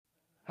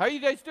How are you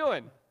guys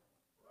doing?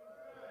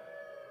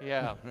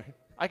 Yeah.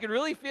 I can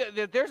really feel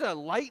that there's a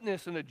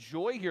lightness and a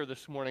joy here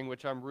this morning,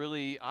 which I'm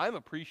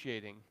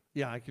appreciating.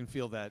 Yeah, I can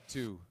feel that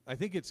too. I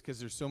think it's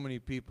because there's so many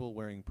people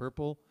wearing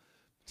purple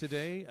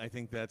today. I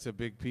think that's a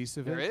big piece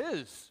of There it.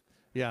 is.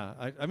 Yeah,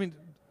 I mean,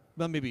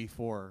 well, maybe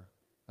 4.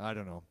 I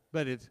don't know.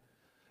 But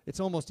it's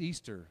almost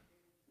Easter.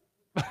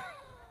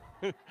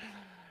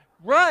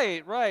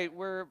 Right.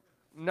 We're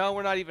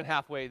not even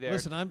halfway there.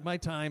 Listen, my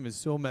time is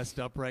so messed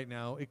up right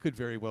now. It could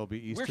very well be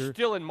Easter. We're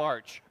still in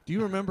March. Do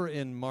you remember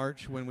in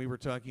March when we were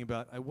talking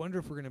about, I wonder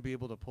if we're going to be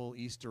able to pull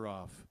Easter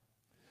off?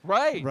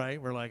 Right. Right?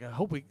 We're like, I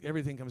hope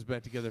everything comes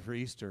back together for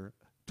Easter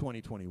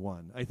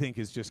 2021, I think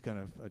is just kind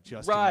of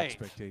adjusting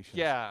expectations.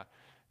 Yeah,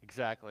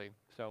 exactly.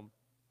 So,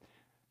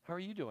 how are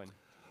you doing?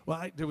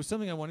 Well, there was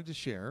something I wanted to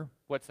share.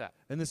 What's that?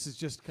 And this is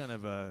just kind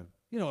of a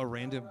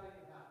random.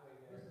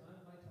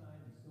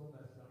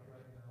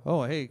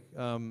 Oh, hey,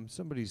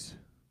 somebody's.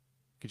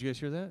 Could you guys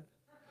hear that?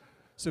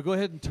 So go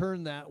ahead and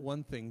turn that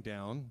one thing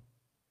down.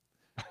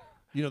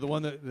 You know, the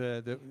one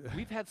that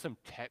We've had some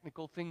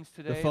technical things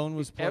today. the phone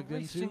was plugged Every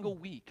into. single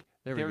week,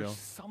 There we there's go.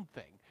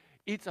 something.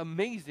 It's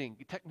amazing.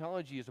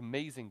 Technology is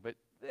amazing, but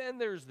then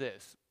there's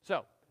this.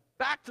 So,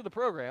 back to the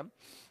program.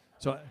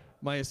 So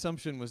my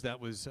assumption was that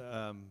was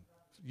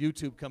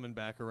YouTube coming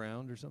back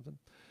around or something.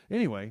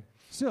 Anyway,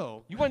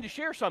 so You wanted to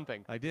share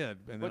something. I did.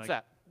 And then What's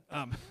that?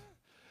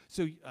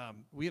 So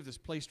we have this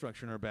play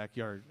structure in our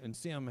backyard, and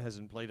Sam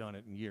hasn't played on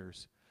it in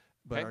years.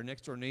 But Okay. our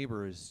next door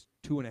neighbor is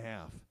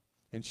 2.5,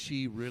 and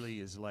she really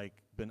is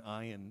like been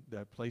eyeing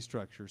that play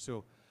structure.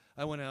 So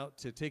I went out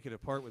to take it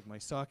apart with my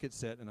socket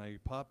set, and I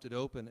popped it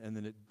open, and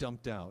then it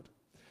dumped out.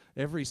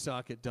 Every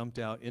socket dumped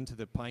out into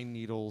the pine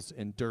needles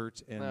and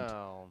dirt and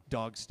Oh.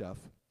 dog stuff,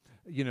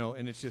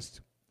 and it's just,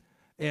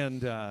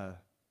 and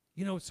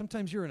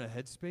sometimes you're in a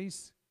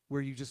headspace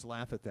where you just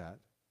laugh at that.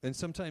 And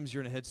sometimes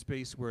you're in a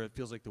headspace where it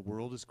feels like the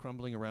world is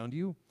crumbling around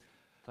you.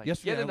 Like,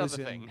 Yesterday yet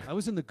another thing. I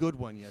was in the good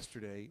one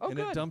yesterday, Oh, and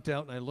good. it dumped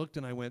out, and I looked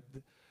and I went,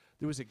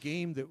 there was a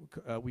game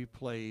that we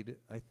played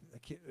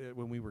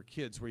when we were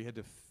kids where you had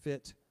to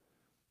fit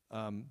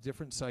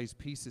different size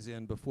pieces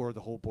in before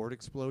the whole board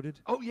exploded.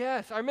 Oh,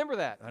 yes. I remember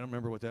that. I don't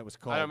remember what that was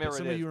called. don't remember but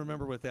some what it of you is.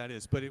 remember what that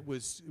is, but it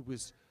was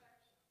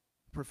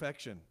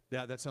perfection.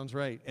 Yeah, that sounds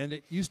right. And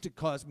it used to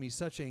cause me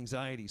such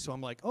anxiety. So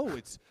I'm like, oh,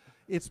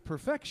 it's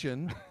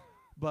perfection,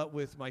 but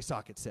with my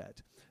socket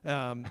set.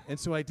 And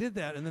so I did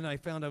that, and then I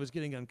found I was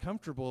getting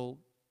uncomfortable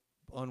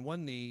on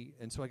one knee,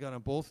 and so I got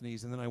on both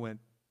knees, and then I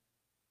went,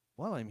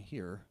 while I'm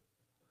here,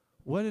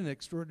 what an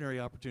extraordinary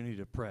opportunity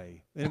to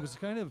pray. And it was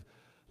kind of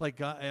like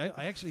God,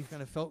 I actually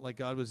kind of felt like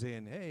God was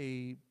saying,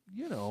 hey,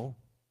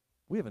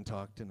 we haven't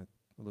talked in a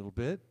little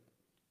bit.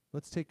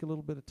 Let's take a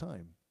little bit of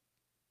time.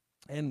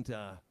 And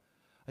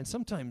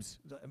sometimes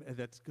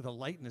that's the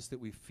lightness that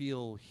we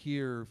feel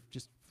here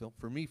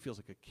for me feels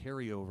like a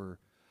carryover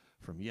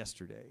from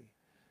yesterday.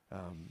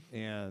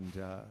 And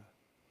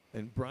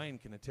Brian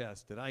can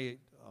attest that I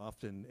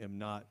often am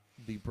not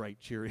the bright,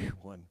 cheery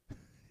one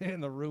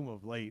in the room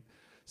of late.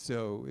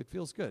 So it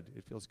feels good.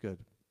 It feels good.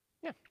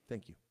 Yeah.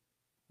 Thank you.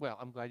 Well,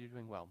 I'm glad you're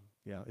doing well.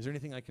 Yeah. Is there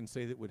anything I can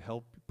say that would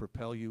help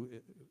propel you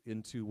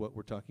into what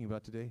we're talking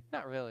about today?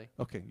 Not really.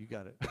 Okay, you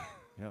got it.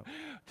 Yeah.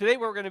 Today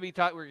we're going to be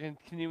we're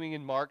continuing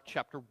in Mark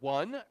chapter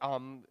 1.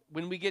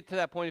 When we get to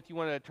that point, if you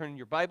want to turn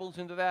your Bibles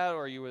into that,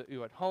 or you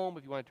at home,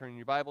 if you want to turn in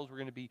your Bibles, we're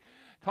going to be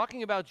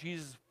talking about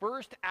Jesus'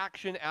 first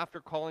action after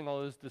calling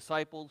all his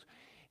disciples.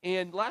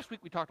 And last week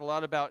we talked a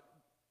lot about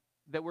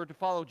that we're to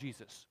follow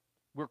Jesus.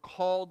 We're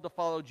called to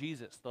follow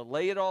Jesus, to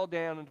lay it all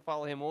down and to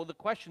follow him. Well, the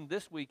question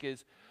this week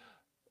is,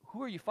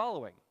 who are you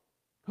following?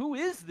 Who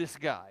is this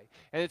guy?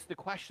 And it's the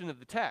question of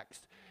the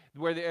text,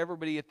 where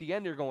everybody at the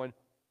end are going,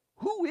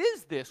 who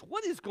is this?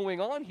 What is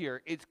going on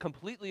here? It's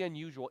completely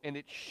unusual, and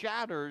it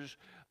shatters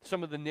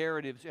some of the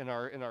narratives in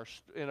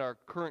our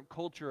current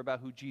culture about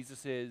who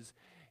Jesus is,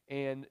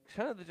 and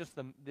kind of just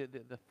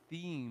the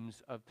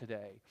themes of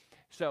today.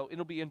 So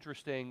it'll be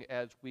interesting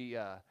as we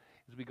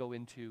go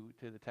into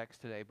the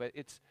text today. But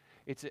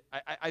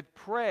I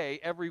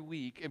pray every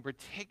week, and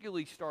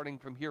particularly starting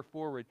from here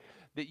forward,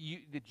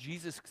 that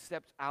Jesus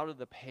steps out of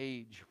the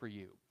page for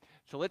you.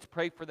 So let's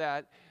pray for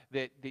that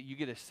you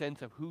get a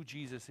sense of who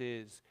Jesus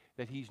is,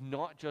 that he's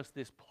not just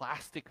this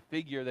plastic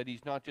figure, that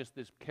he's not just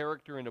this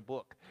character in a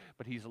book,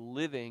 but he's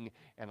living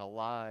and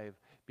alive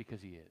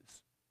because he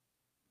is.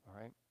 All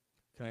right?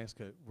 Can I ask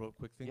a real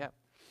quick thing? Yeah.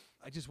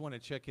 I just want to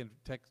check in,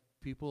 text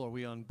people. Are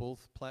we on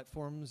both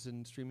platforms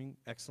and streaming?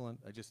 Excellent.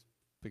 I just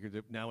figured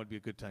that now would be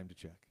a good time to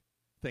check.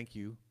 Thank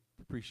you.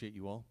 Appreciate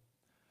you all.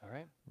 All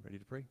right? Ready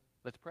to pray?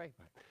 Let's pray.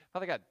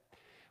 Father God,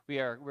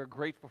 we're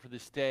grateful for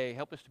this day.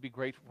 Help us to be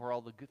grateful for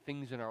all the good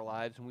things in our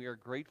lives, and we are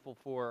grateful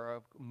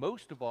for,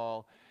 most of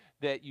all,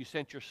 that you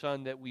sent your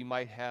Son that we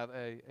might have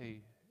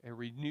a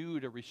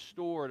renewed, a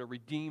restored, a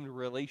redeemed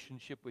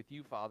relationship with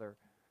you, Father,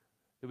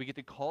 that we get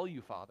to call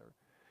you Father,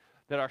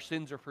 that our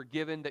sins are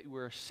forgiven, that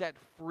we're set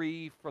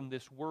free from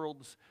this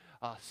world's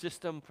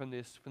system, from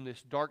this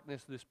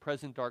darkness, this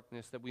present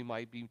darkness, that we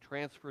might be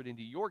transferred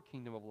into your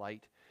kingdom of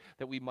light,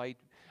 that we might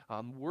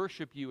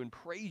worship you and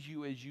praise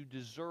you as you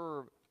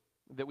deserve,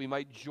 that we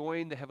might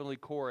join the heavenly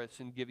chorus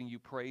in giving you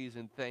praise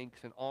and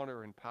thanks and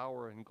honor and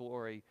power and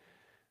glory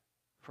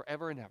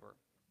forever and ever.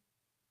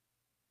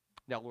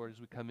 Now, Lord, as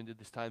we come into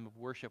this time of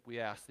worship, we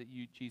ask that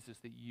you, Jesus,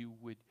 that you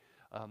would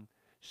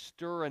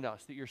stir in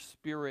us, that your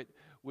Spirit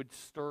would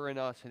stir in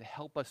us and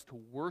help us to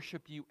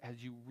worship you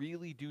as you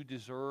really do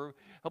deserve.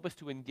 Help us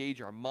to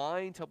engage our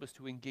minds, help us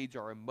to engage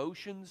our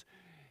emotions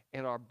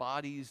and our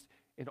bodies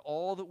and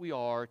all that we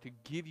are to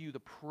give you the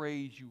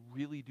praise you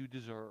really do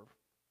deserve.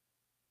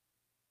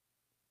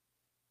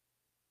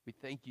 We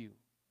thank you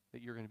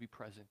that you're going to be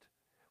present.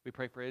 We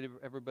pray for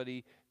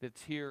everybody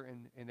that's here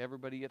and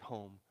everybody at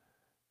home,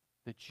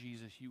 that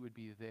Jesus, you would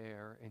be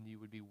there and you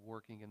would be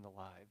working in the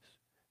lives.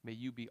 May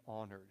you be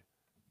honored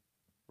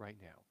right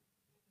now.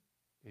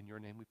 In your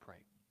name we pray.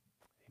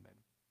 Amen.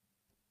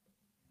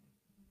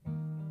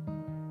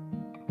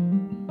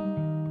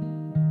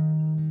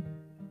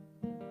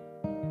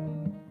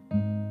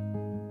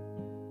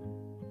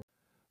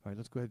 All right,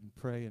 let's go ahead and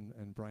pray,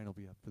 and Brian will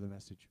be up for the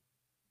message.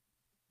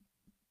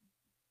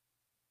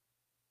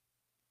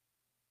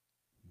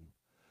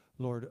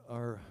 Lord,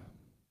 our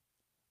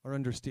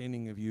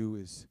understanding of you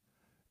is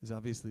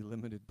obviously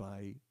limited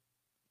by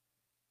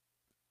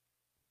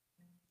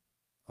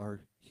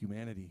our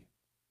humanity.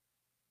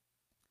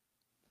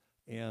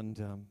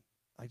 And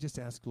I just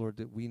ask, Lord,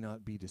 that we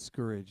not be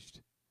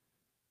discouraged,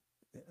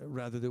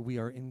 rather that we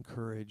are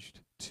encouraged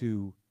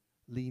to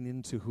lean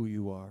into who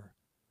you are,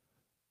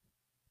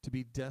 to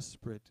be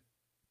desperate,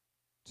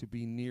 to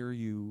be near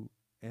you,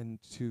 and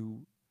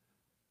to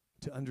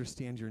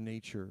understand your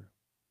nature,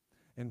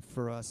 and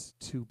for us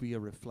to be a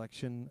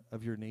reflection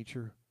of your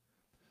nature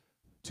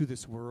to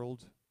this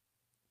world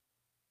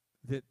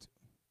that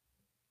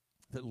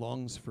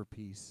longs for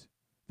peace,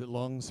 that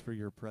longs for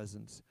your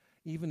presence,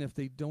 even if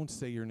they don't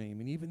say your name,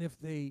 and even if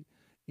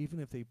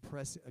they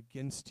press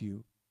against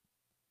you.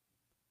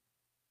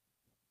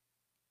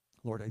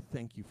 Lord, I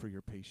thank you for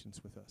your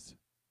patience with us.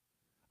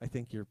 I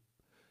thank you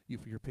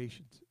for your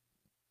patience.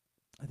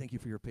 I thank you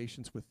for your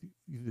patience with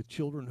the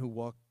children who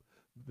walk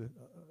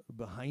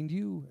behind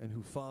you and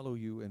who follow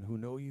you and who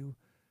know you.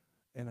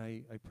 And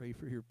I pray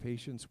for your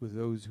patience with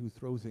those who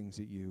throw things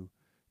at you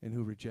and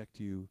who reject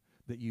you,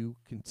 that you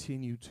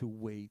continue to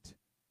wait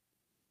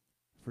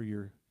for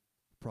your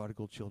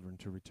prodigal children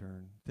to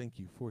return. Thank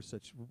you for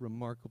such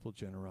remarkable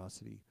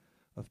generosity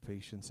of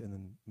patience and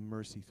then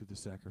mercy through the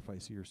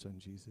sacrifice of your Son,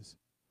 Jesus.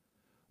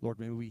 Lord,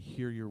 may we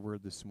hear your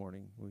word this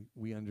morning.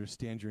 We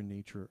understand your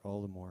nature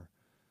all the more.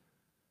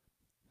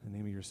 In the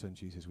name of your Son,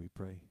 Jesus, we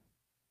pray.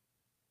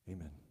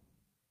 Amen.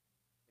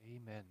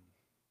 Amen.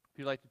 If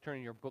you'd like to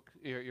turn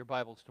your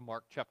Bibles to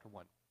Mark chapter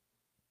 1.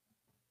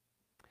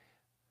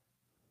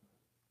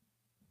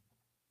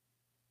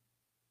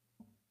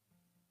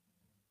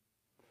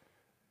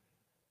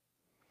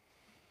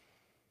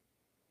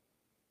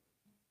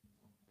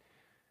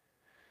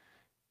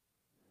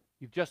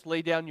 You've just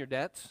laid down your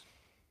nets.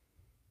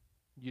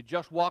 You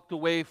just walked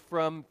away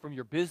from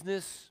your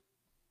business.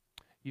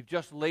 You've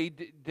just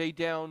laid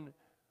down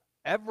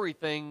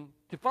everything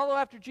to follow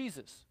after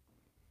Jesus.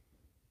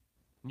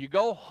 And you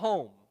go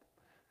home.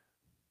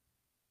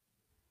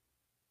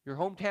 Your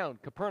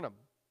hometown, Capernaum.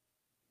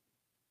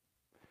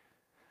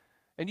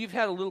 And you've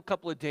had a little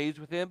couple of days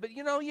with him, but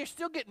you're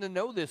still getting to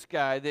know this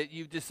guy that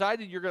you've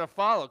decided you're going to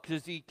follow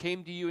because he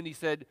came to you and he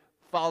said,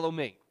 "Follow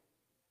me."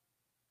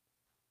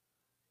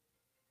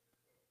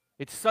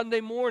 It's Sunday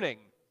morning.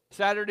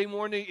 Saturday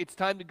morning, it's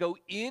time to go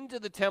into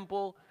the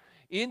temple,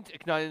 into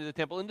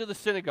the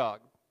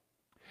synagogue.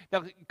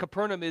 Now,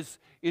 Capernaum is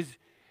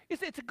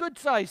it's a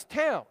good-sized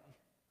town.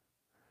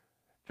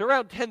 It's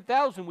around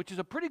 10,000, which is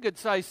a pretty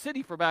good-sized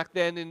city for back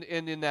then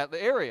in that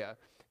area.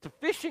 It's a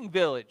fishing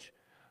village.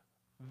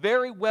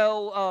 Very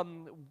well,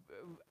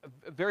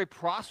 very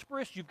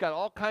prosperous. You've got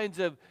all kinds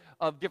of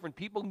different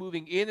people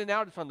moving in and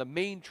out. It's on the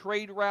main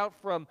trade route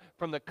from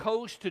the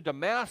coast to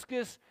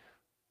Damascus.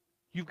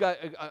 You've got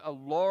a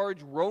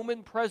large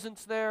Roman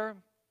presence there.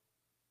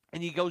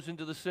 And he goes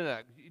into the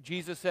synagogue.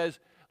 Jesus says,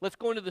 "Let's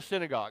go into the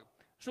synagogue."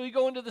 So you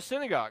go into the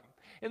synagogue.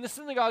 And the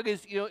synagogue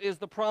is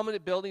the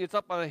prominent building. It's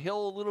up on a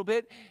hill a little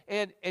bit.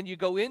 And you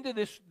go into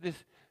this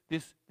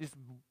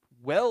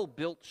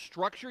well-built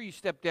structure. You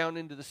step down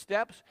into the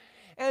steps.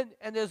 And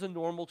as a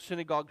normal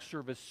synagogue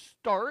service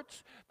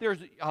starts, there's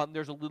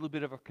a little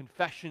bit of a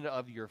confession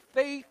of your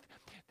faith.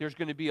 There's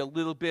going to be a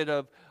little bit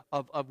of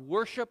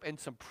worship and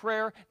some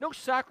prayer. No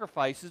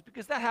sacrifices,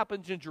 because that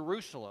happens in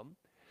Jerusalem.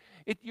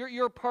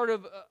 You're a part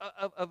of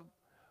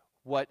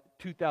what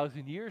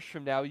 2,000 years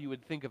from now you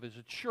would think of as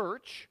a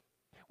church,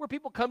 where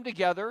people come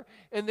together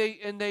and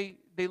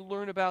they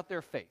learn about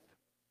their faith.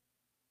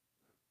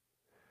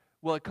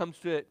 Well, it comes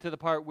to the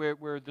part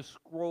where the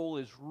scroll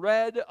is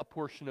read, a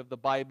portion of the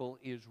Bible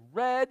is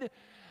read,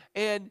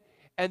 and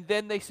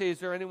then they say, "Is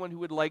there anyone who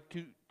would like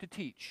to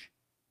teach?"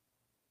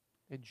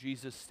 And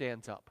Jesus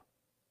stands up.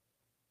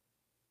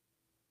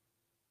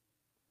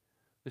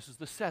 This is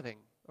the setting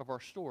of our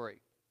story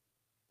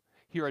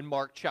here in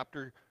Mark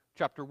chapter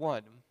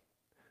 1.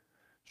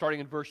 starting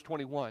in verse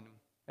 21.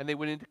 And they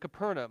went into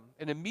Capernaum,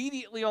 and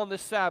immediately on the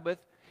Sabbath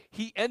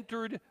he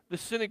entered the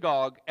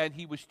synagogue and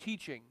he was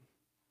teaching.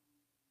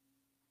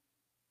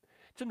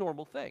 It's a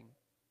normal thing.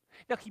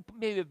 Now, he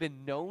may have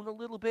been known a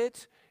little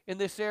bit in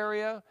this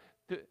area,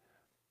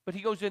 but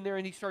he goes in there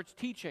and he starts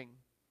teaching.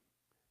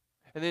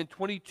 And then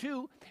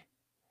 22,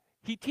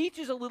 he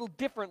teaches a little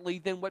differently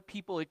than what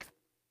people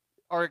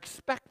are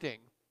expecting.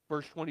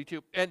 Verse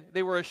 22, and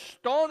they were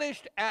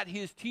astonished at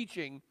his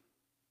teaching,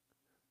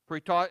 for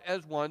he taught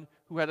as one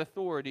who had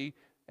authority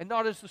and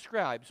not as the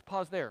scribes.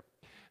 Pause there.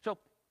 So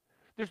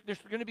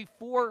there's going to be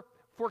four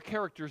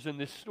characters in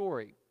this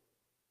story.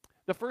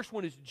 The first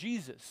one is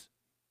Jesus.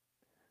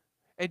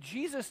 And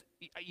Jesus,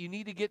 you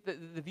need to get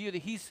the view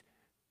that he's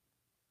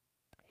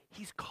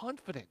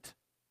confident.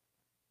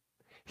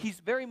 He's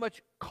very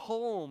much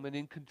calm and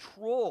in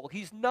control.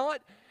 He's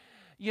not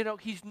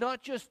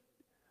just,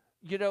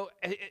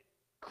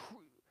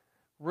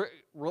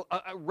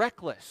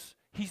 reckless.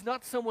 He's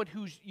not someone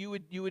who's you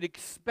would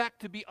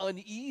expect to be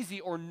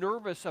uneasy or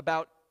nervous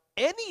about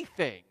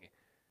anything.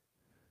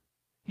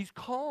 He's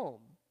calm.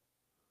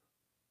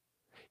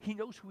 He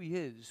knows who he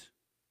is.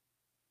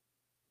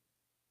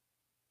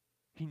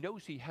 He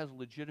knows he has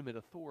legitimate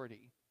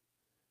authority.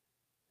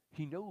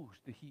 He knows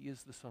that he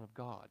is the Son of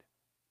God.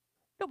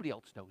 Nobody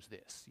else knows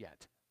this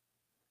yet,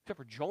 except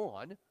for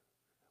John,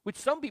 which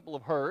some people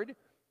have heard,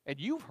 and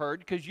you've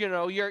heard because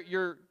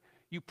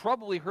you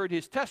probably heard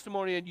his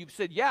testimony and you've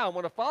said, "Yeah, I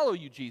want to follow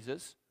you,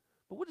 Jesus."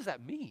 But what does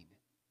that mean?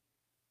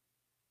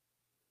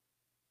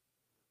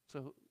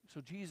 So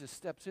Jesus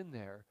steps in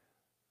there,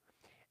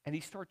 and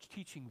he starts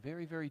teaching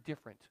very, very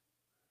different.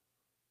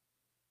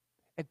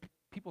 And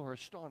people are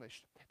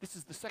astonished. This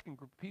is the second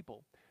group of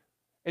people.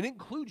 And it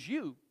includes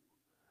you.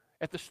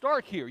 At the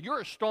start here,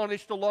 you're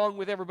astonished along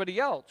with everybody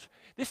else.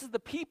 This is the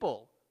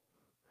people.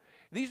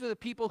 These are the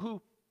people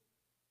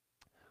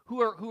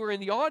who are in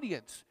the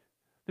audience.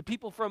 The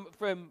people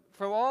from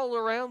all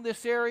around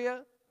this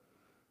area.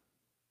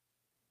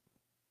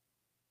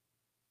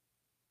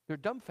 They're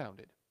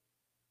dumbfounded.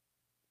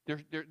 They're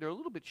a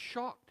little bit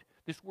shocked.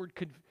 This word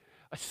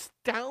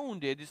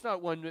astounded, it's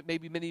not one that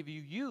maybe many of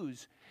you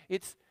use.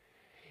 It's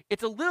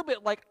a little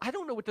bit like, I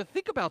don't know what to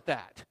think about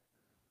that.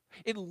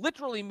 It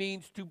literally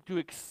means to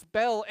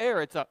expel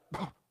air. It's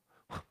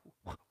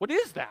what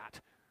is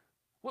that?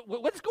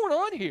 What's going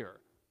on here?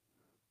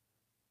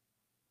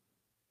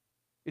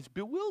 It's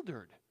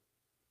bewildered,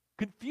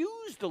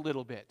 confused a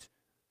little bit.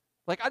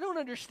 Like, I don't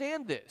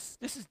understand this.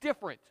 This is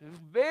different. It's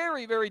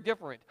very, very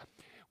different.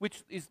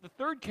 Which is the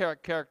third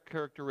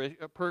characteristic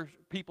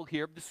people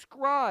here, the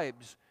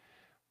scribes.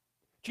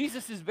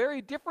 Jesus is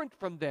very different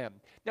from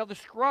them. Now, the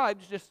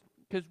scribes, just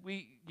because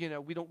we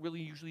don't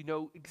really usually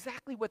know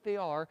exactly what they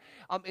are.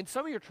 In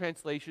some of your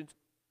translations,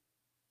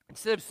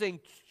 instead of saying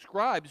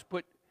scribes,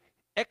 put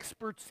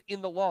experts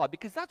in the law,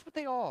 because that's what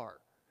they are.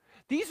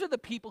 These are the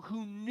people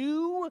who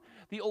knew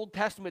the Old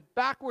Testament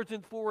backwards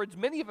and forwards.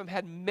 Many of them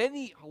had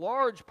many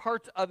large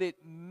parts of it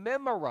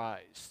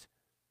memorized.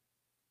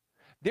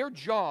 Their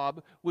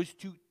job was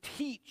to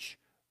teach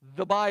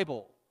the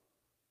Bible.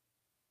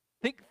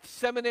 Think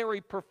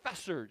seminary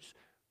professors.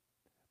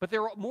 But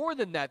there are more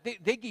than that.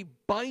 They gave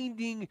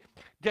binding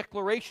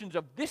declarations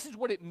of this is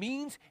what it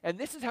means and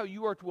this is how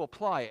you are to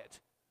apply it.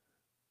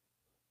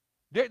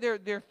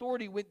 Their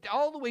authority went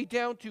all the way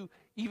down to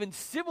even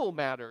civil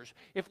matters.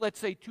 If, let's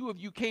say, two of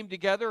you came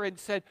together and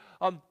said,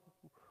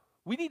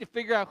 we need to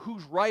figure out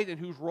who's right and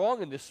who's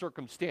wrong in this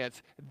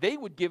circumstance, they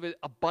would give it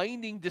a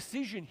binding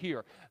decision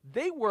here.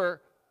 They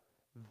were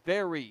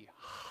very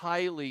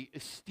highly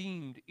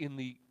esteemed in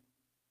the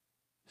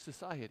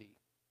society.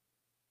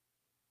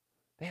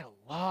 They had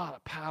a lot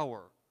of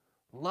power,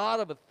 a lot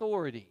of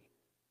authority.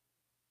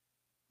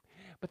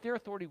 But their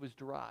authority was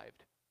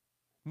derived,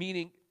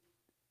 meaning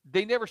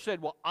they never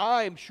said, well,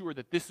 I'm sure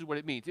that this is what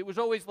it means. It was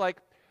always like,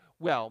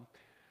 well,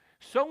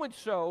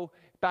 so-and-so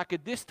back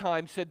at this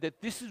time said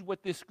that this is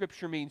what this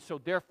scripture means, so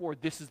therefore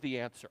this is the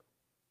answer.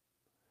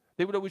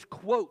 They would always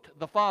quote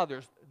the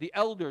fathers, the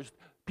elders,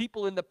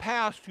 people in the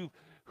past who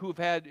have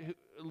had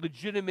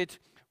legitimate,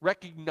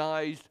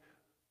 recognized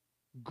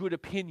good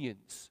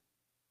opinions.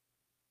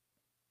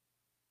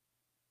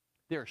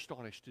 They're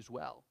astonished as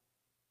well.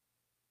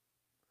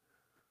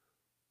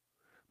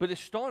 But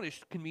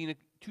astonished can mean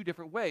two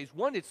different ways.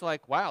 One, it's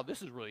like, wow,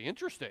 this is really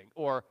interesting.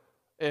 Or,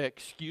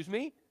 excuse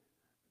me?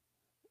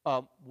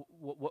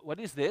 What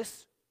is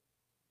this?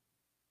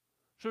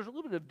 So there's a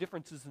little bit of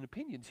differences in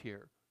opinions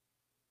here.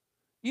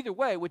 Either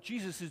way, what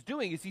Jesus is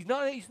doing is he's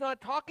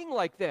not talking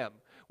like them.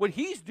 What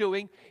he's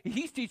doing,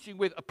 he's teaching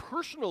with a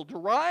personal,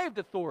 derived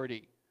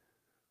authority.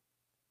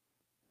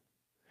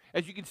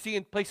 As you can see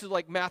in places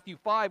like Matthew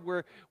 5,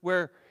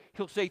 where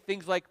he'll say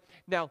things like,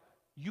 now,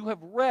 you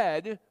have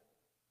read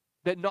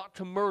that not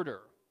to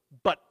murder,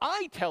 but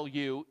I tell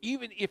you,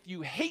 even if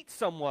you hate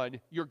someone,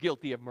 you're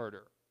guilty of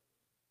murder.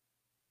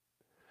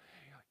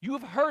 You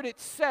have heard it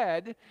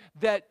said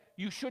that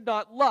you should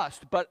not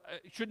lust, but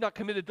should not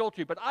commit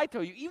adultery. But I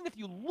tell you, even if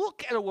you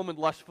look at a woman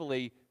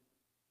lustfully,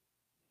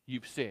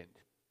 you've sinned.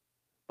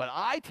 But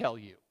I tell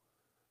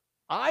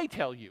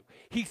you,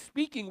 he's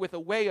speaking with a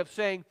way of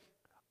saying,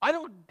 I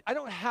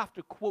don't have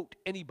to quote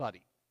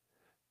anybody.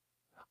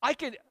 I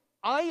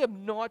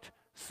am not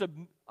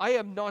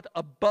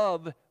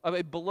above,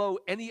 below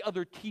any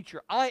other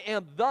teacher. I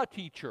am the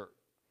teacher.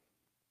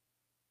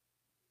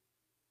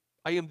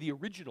 I am the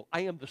original.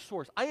 I am the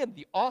source. I am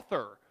the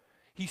author.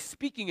 He's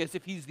speaking as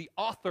if he's the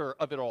author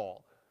of it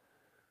all.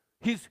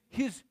 His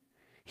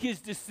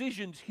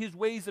decisions, his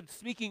ways of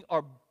speaking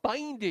are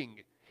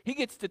binding. He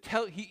gets to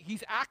tell,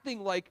 he's acting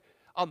like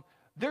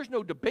there's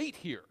no debate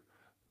here.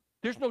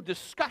 There's no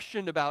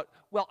discussion about,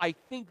 well, I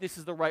think this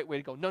is the right way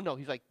to go. No,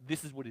 he's like,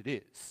 this is what it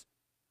is.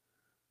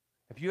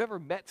 Have you ever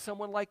met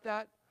someone like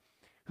that?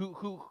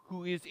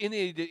 Who is in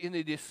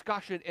a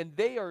discussion, and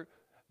they are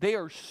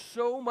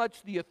so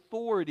much the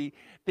authority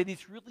that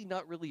it's really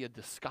not really a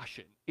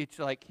discussion. It's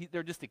like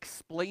they're just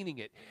explaining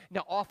it.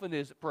 Now, often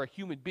is for a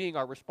human being,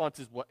 our response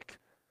is, "What?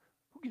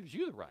 Who gives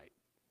you the right?"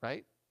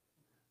 Right?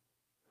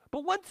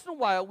 But once in a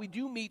while, we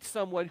do meet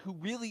someone who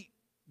really,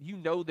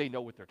 they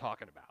know what they're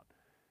talking about,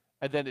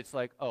 and then it's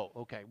like, "Oh,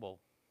 okay, well,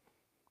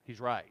 he's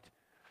right."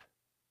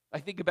 I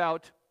think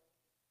about.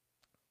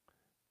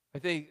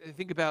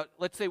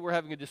 Let's say we're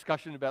having a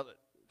discussion about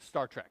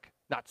Star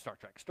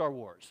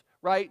Wars,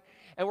 right?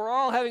 And we're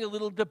all having a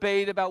little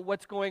debate about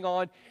what's going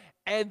on,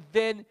 and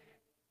then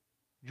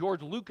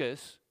George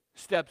Lucas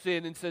steps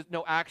in and says,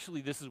 no,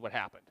 actually, this is what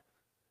happened.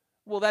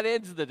 Well, that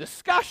ends the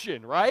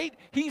discussion, right?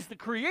 He's the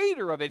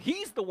creator of it.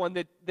 He's the one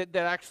that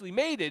actually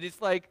made it.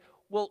 It's like,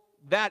 well,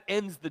 that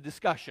ends the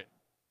discussion.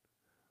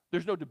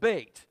 There's no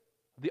debate.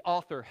 The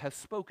author has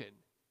spoken.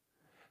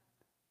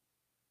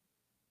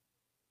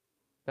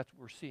 That's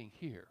what we're seeing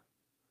here.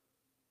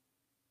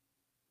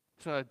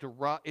 It's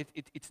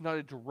not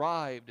a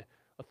derived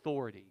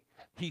authority.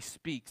 He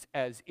speaks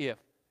as if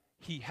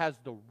he has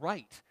the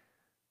right,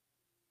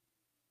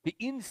 the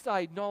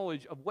inside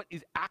knowledge of what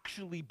is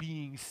actually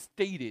being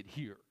stated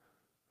here.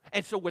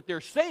 And so what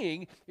they're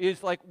saying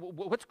is like,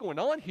 what's going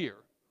on here?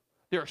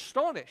 They're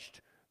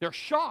astonished. They're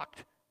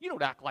shocked. You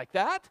don't act like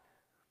that.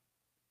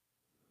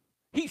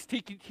 He's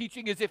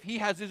teaching as if he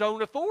has his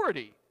own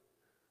authority.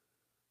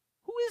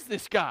 Who is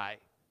this guy?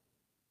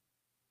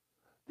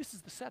 This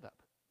is the setup.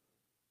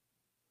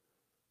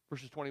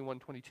 Verses 21,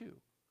 22.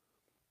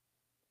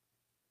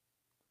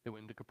 They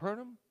went into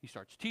Capernaum. He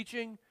starts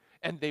teaching,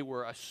 and they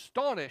were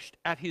astonished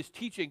at his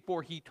teaching,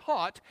 for he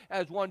taught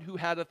as one who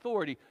had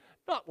authority,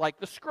 not like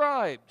the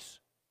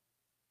scribes.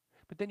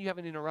 But then you have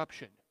an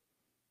interruption.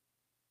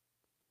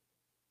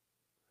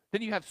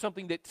 Then you have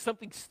something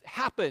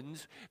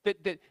happens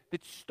that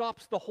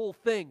stops the whole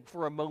thing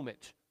for a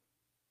moment,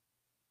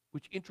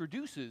 which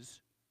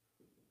introduces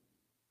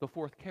the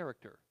fourth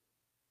character.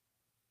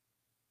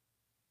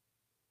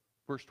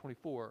 Verse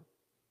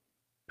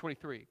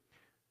 23.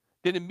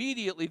 Then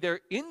immediately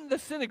there in the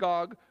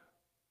synagogue,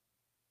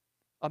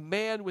 a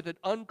man with an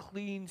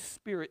unclean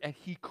spirit, and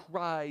he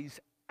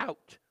cries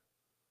out,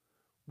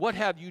 "What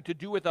have you to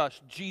do with us,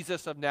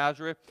 Jesus of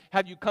Nazareth?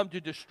 Have you come to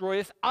destroy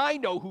us? I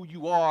know who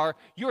you are.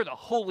 You're the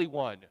Holy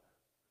One."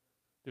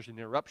 There's an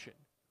interruption.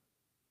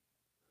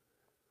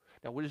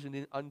 Now, what is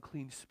an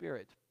unclean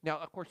spirit? Now,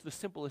 of course, the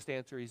simplest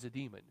answer is a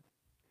demon.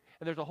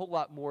 And there's a whole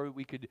lot more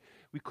we could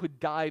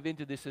dive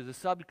into this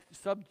as a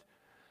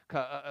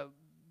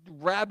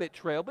rabbit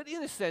trail, but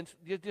in a sense,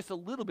 just a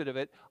little bit of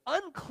it.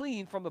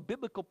 Unclean from a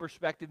biblical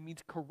perspective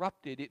means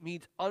corrupted. It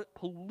means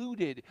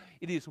polluted.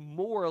 It is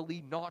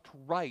morally not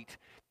right.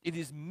 It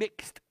is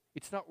mixed.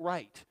 It's not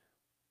right.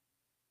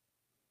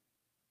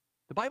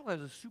 The Bible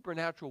has a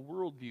supernatural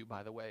worldview,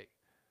 by the way,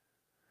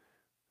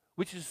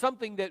 which is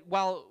something that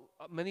while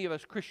many of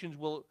us Christians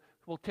will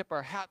tip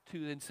our hat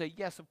to and say,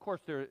 yes, of course,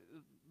 the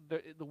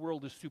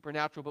world is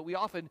supernatural, but we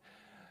often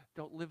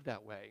don't live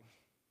that way.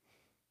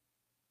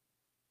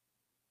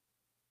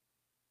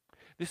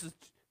 This is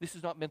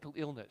not mental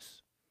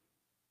illness.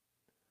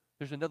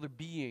 There's another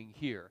being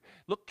here.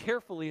 Look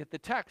carefully at the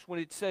text when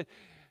it said,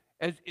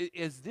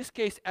 as this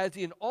case, as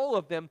in all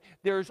of them,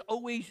 there's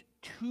always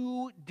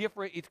two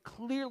different, it's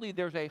clearly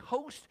there's a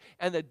host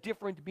and a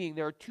different being.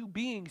 There are two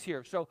beings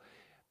here. So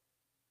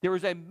there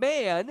was a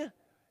man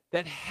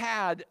that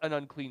had an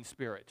unclean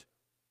spirit.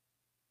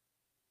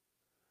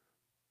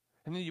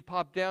 And then you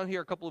pop down here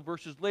a couple of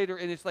verses later,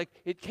 and it's like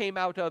it came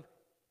out of,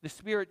 the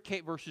spirit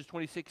came, verses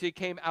 26, it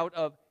came out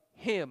of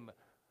him.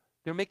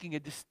 They're making a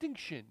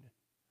distinction,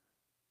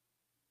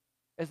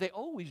 as they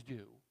always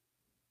do.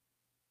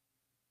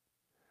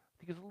 I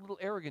think it's a little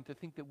arrogant to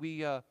think that we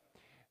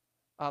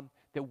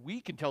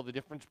can tell the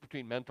difference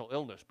between mental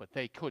illness, but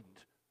they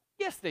couldn't.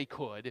 Yes, they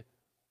could.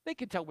 They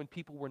could tell when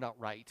people were not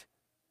right.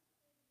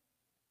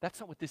 That's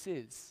not what this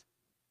is.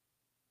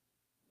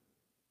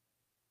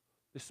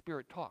 The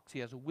Spirit talks. He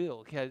has a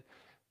will.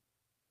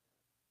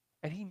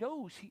 And he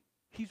knows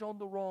he's on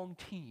the wrong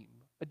team,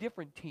 a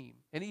different team,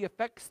 and he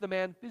affects the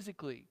man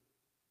physically.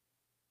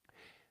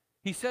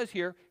 He says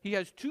here, he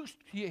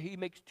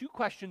makes two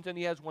questions and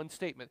he has one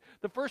statement.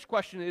 The first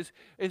question is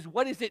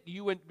what is it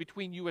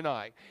between you and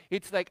I?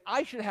 It's like,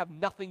 I should have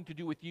nothing to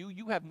do with you.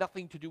 You have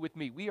nothing to do with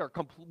me. We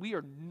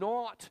are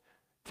not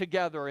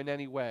together in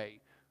any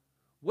way.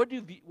 What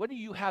do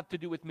you have to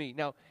do with me?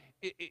 Now,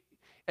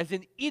 as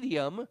an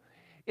idiom,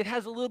 it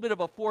has a little bit of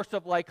a force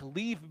of like,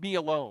 leave me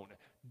alone.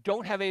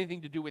 Don't have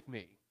anything to do with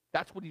me.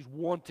 That's what he's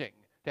wanting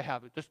to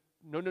have. Just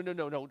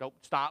no,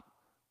 stop.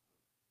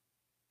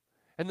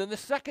 And then the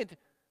second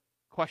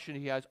question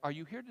he has, are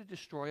you here to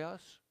destroy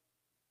us?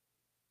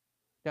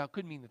 Now, it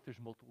could mean that there's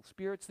multiple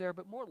spirits there,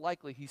 but more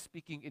likely he's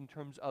speaking in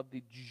terms of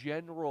the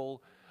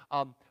general,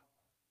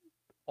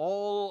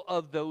 all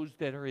of those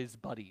that are his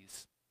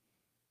buddies.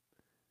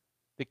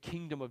 The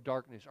kingdom of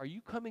darkness. Are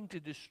you coming to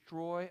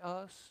destroy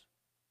us?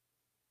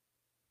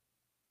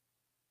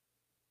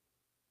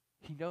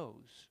 He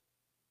knows.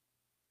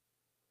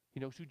 He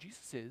knows who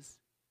Jesus is.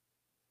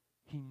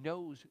 He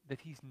knows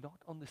that he's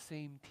not on the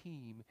same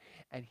team,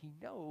 and he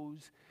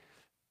knows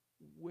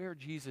where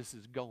Jesus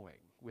is going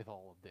with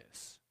all of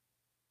this.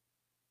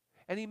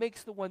 And he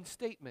makes the one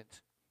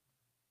statement.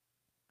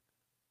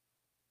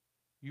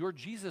 You're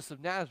Jesus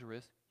of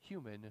Nazareth,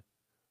 human,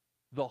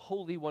 the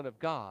Holy One of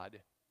God.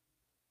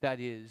 That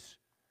is,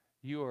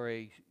 you are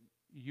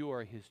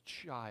his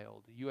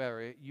child. You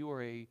are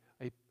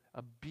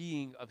a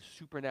being of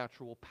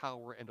supernatural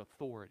power and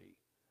authority.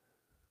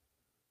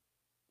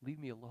 Leave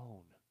me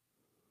alone.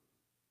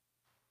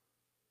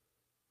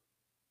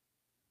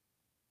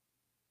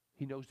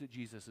 He knows that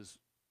Jesus is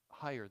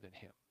higher than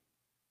him.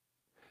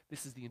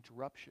 This is the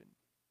interruption.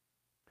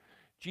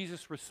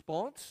 Jesus'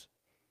 response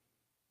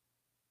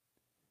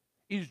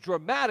is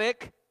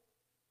dramatic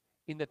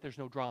in that there's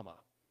no drama.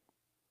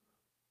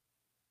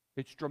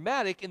 It's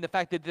dramatic in the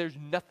fact that there's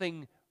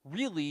nothing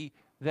really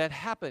that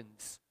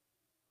happens.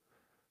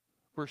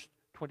 Verse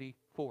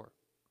 24.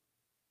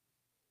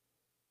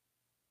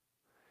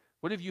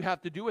 What have you have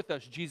to do with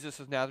us,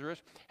 Jesus of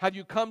Nazareth? Have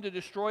you come to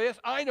destroy us?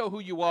 I know who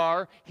you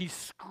are. He's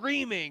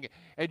screaming.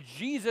 And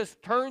Jesus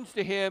turns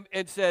to him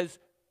and says,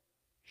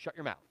 shut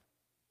your mouth.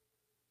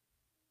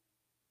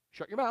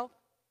 Shut your mouth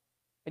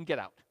and get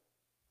out.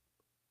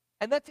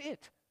 And that's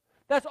it.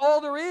 That's all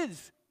there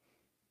is.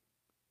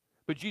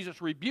 But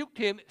Jesus rebuked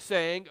him,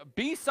 saying,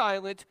 be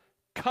silent,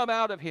 come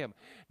out of him.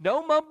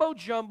 No mumbo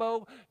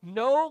jumbo,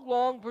 no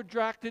long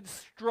protracted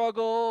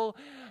struggle,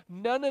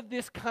 none of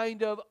this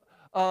kind of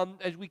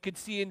as we could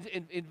see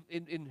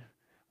in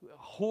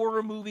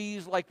horror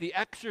movies like The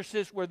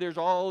Exorcist, where there's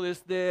all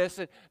this.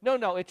 And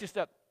no, it's just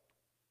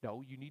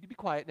no, you need to be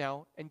quiet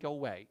now and go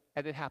away.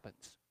 And it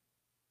happens.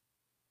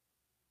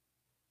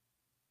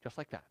 Just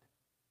like that.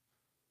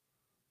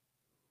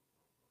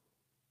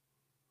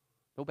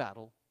 No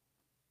battle.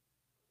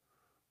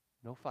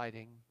 No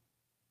fighting.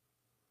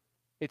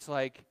 It's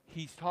like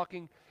he's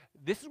talking,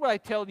 this is what I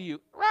tell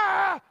you,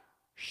 rah!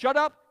 Shut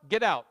up,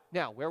 get out.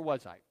 Now, where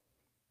was I?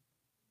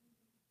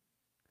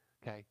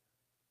 Okay.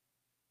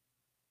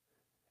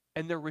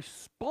 And the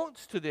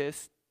response to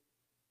this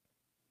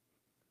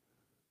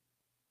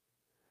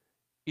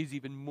is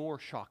even more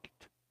shocking.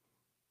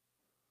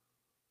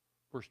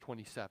 Verse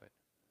 27.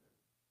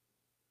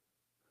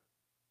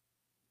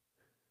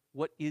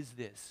 What is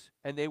this?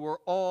 And they were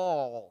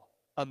all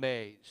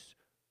amazed,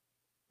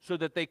 so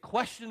that they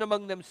questioned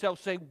among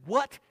themselves, saying,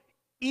 what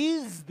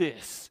is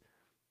this?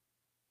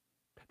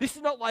 This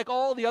is not like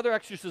all the other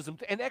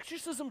exorcisms. And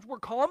exorcisms were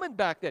common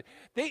back then.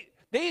 They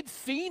had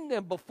seen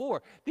them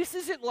before. This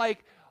isn't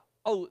like,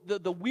 oh,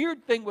 the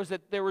weird thing was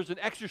that there was an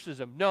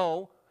exorcism.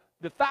 No,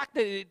 the fact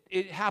that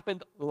it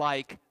happened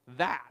like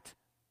that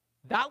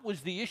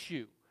was the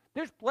issue.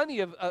 There's plenty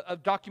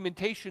of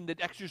documentation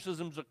that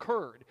exorcisms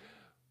occurred.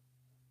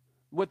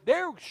 What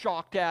they're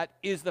shocked at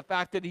is the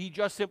fact that he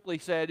just simply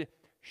said,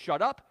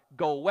 shut up,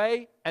 go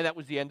away, and that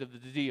was the end of the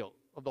deal,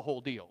 of the whole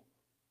deal.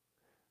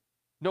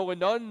 No, and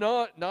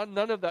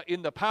none of the,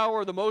 in the power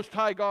of the Most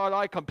High God,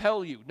 I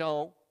compel you.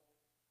 No.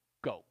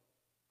 Go.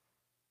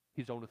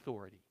 His own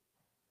authority.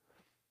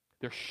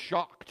 They're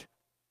shocked.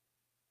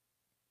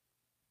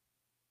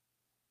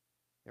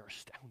 They're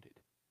astounded.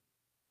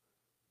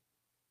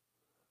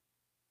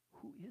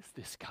 Who is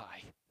this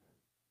guy?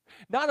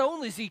 Not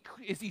only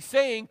is he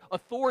saying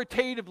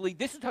authoritatively,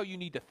 this is how you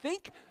need to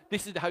think,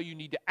 this is how you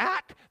need to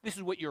act, this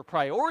is what your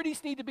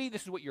priorities need to be,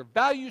 this is what your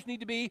values need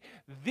to be,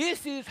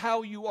 this is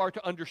how you are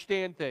to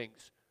understand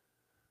things.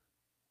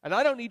 And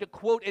I don't need to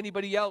quote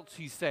anybody else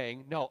he's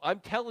saying. No, I'm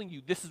telling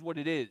you this is what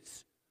it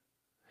is.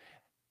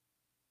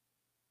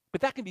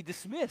 But that can be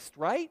dismissed,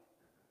 right?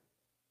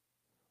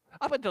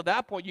 Up until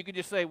that point, you could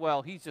just say,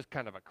 well, he's just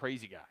kind of a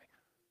crazy guy.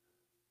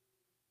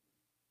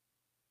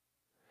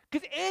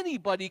 Because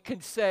anybody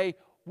can say,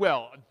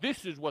 well,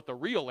 this is what the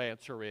real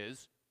answer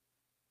is.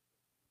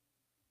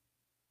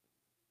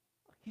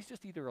 He's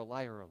just either a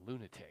liar or a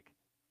lunatic.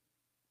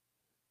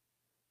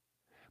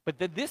 But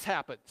then this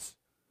happens.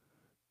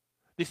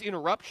 This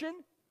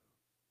interruption.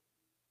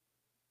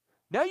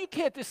 Now you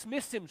can't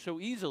dismiss him so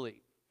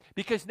easily,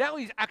 because now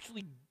he's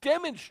actually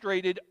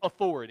demonstrated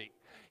authority.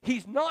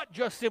 He's not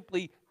just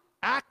simply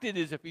acted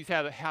as if he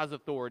has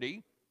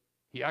authority.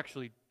 He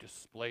actually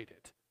displayed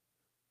it.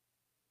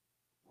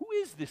 Who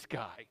is this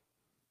guy?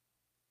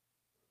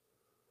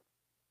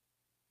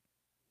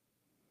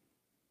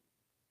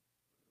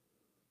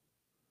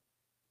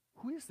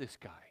 Who is this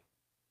guy?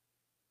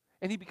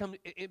 And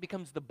it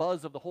becomes the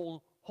buzz of the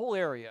whole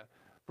area.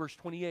 Verse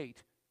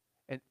 28.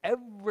 And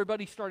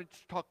everybody started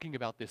talking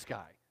about this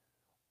guy.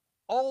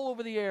 All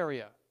over the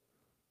area.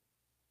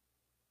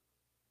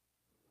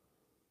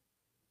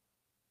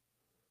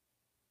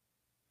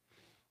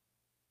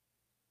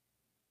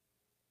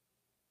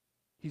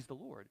 He's the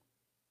Lord.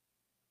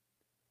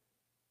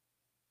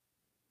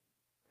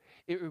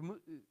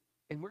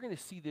 And we're going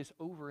to see this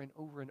over and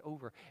over and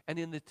over. And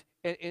in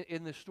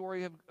the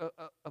story of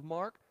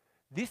Mark,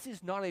 this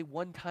is not a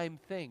one-time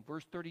thing.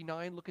 Verse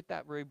 39, look at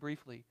that very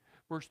briefly.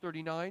 Verse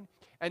 39,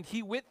 and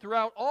he went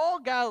throughout all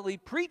Galilee,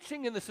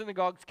 preaching in the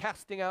synagogues,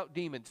 casting out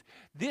demons.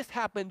 This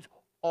happens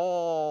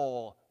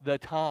all the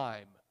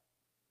time.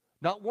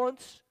 Not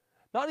once,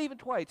 not even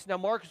twice. Now,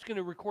 Mark is going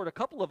to record a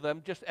couple of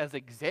them just as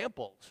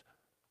examples.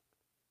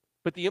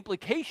 But the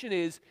implication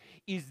is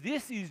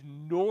this is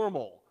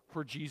normal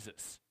for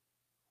Jesus.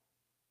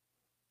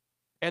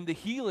 And the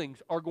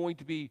healings are going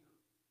to be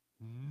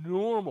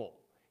normal.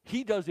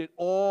 He does it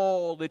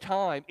all the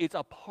time. It's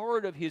a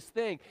part of his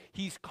thing.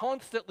 He's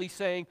constantly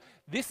saying,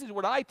 this is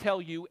what I tell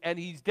you, and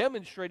he's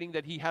demonstrating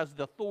that he has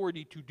the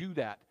authority to do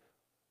that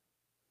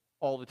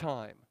all the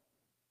time.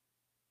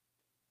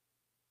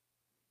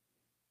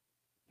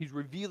 He's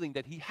revealing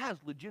that he has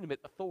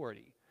legitimate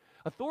authority.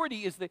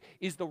 Authority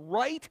is the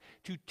right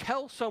to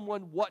tell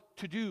someone what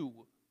to do.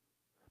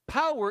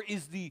 Power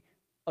is the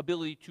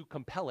ability to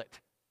compel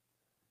it.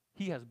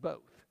 He has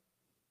both.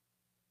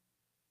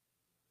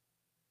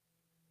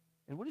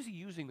 And what is he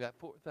using that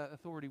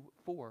authority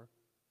for?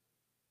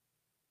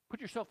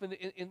 Put yourself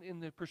in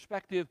the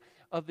perspective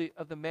of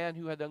the man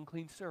who had the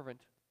unclean spirit.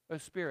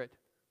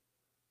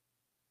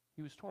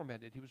 He was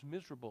tormented. He was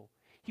miserable.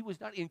 He was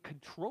not in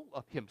control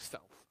of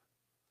himself.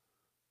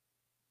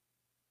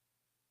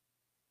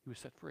 He was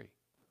set free.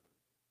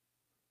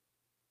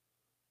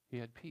 He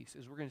had peace.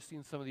 As we're going to see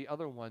in some of the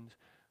other ones,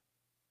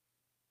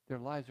 their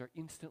lives are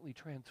instantly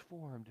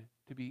transformed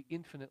to be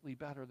infinitely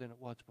better than it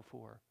was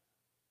before.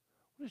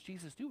 What does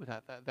Jesus do with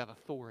that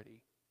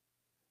authority?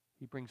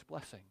 He brings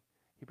blessing.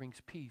 He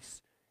brings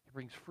peace. He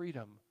brings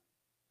freedom.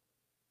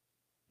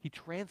 He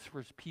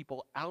transfers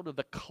people out of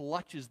the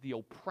clutches, the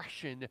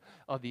oppression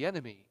of the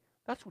enemy.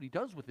 That's what he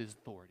does with his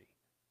authority.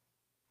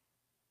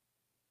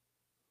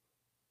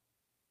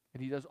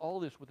 And he does all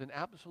this with an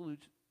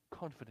absolute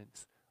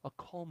confidence, a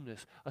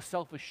calmness, a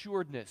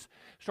self-assuredness.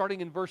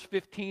 Starting in verse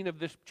 15 of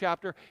this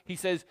chapter, he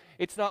says,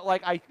 it's not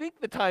like, I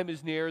think the time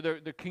is near,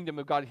 the kingdom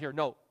of God here.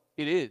 No,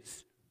 it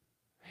is.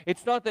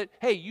 It's not that,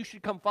 hey, you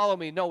should come follow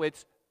me. No,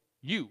 it's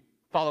you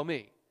follow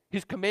me.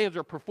 His commands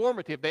are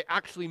performative. They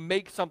actually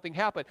make something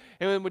happen.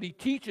 And then when he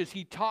teaches,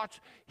 he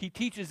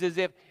teaches as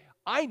if,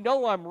 I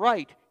know I'm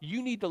right.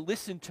 You need to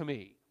listen to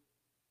me.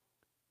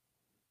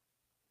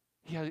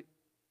 Yeah,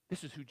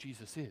 this is who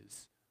Jesus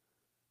is.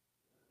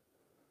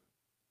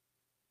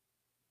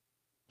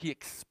 He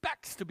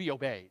expects to be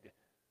obeyed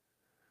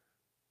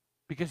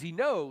because he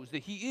knows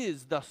that he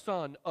is the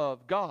Son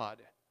of God.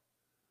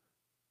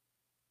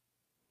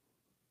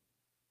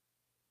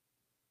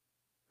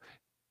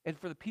 And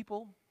for the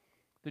people,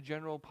 the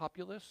general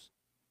populace,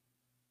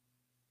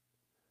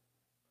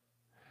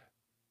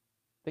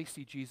 they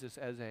see Jesus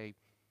as a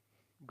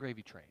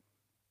gravy train.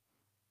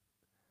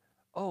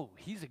 Oh,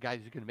 he's a guy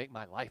who's going to make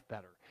my life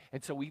better.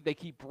 And so they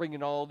keep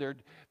bringing all their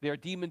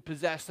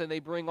demon-possessed, and they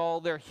bring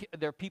all their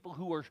people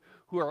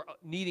who are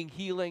needing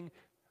healing.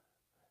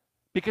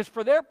 Because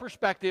for their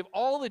perspective,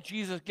 all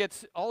Jesus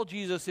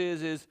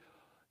is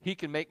he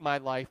can make my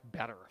life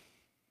better.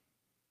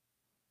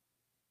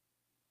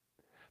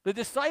 The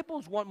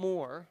disciples want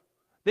more.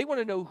 They want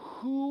to know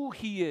who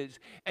he is,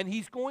 and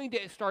he's going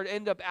to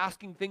end up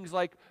asking things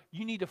like,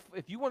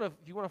 if you want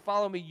to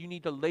follow me, you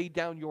need to lay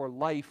down your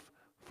life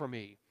for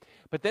me.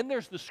 But then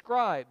there's the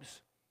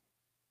scribes.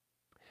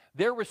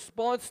 Their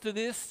response to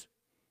this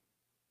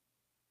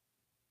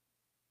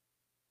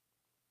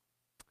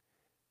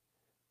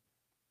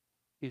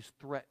is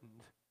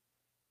threatened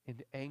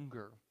and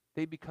anger.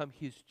 They become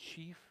his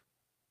chief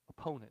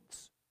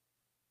opponents.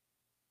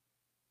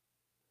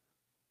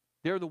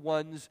 They're the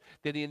ones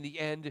that in the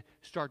end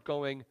start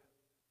going,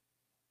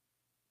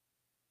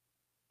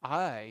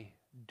 I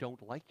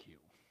don't like you.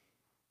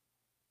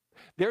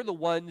 They're the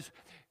ones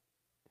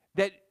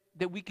that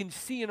we can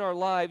see in our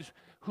lives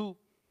who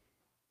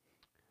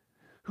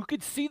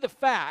could see the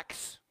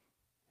facts,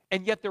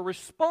 and yet their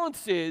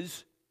response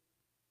is,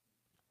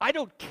 I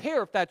don't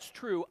care if that's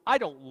true. I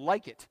don't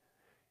like it.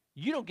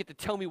 You don't get to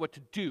tell me what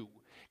to do.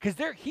 Because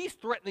he's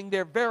threatening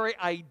their very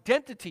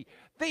identity.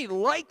 They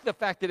like the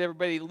fact that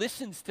everybody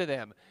listens to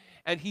them.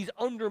 And he's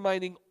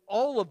undermining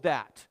all of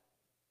that.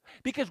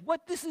 Because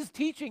what this is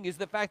teaching is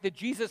the fact that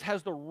Jesus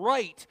has the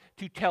right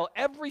to tell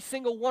every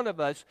single one of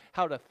us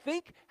how to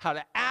think, how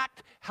to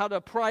act, how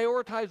to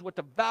prioritize, what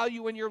to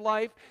value in your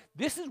life.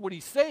 This is what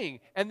he's saying.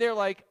 And they're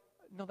like,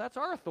 no, that's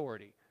our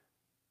authority.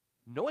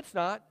 No, it's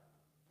not.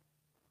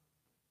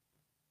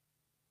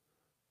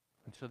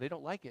 And so they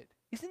don't like it.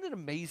 Isn't it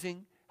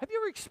amazing? Have you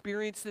ever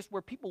experienced this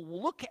where people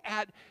look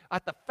at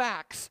the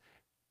facts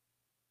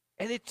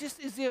and it just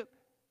is if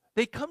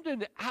they come to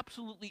an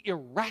absolutely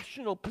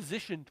irrational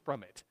position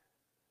from it?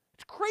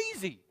 It's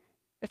crazy.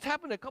 It's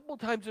happened a couple of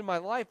times in my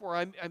life where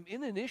I'm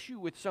in an issue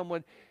with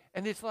someone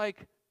and it's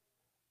like,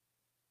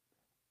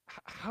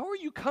 how are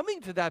you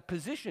coming to that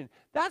position?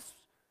 That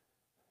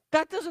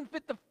doesn't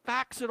fit the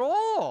facts at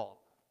all.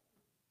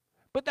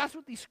 But that's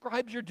what these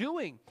scribes are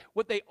doing.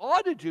 What they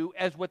ought to do,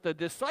 as what the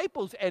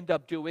disciples end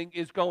up doing,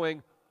 is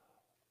going,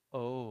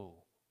 oh,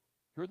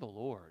 you're the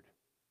Lord.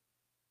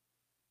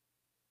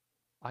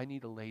 I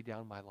need to lay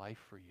down my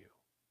life for you.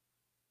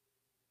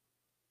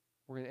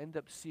 We're going to end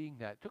up seeing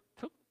that.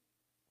 Took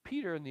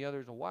Peter and the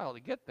others a while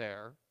to get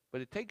there, but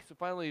it takes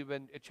finally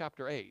even at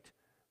chapter 8,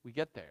 we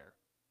get there.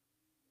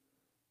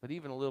 But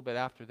even a little bit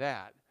after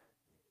that,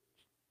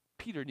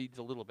 Peter needs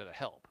a little bit of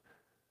help.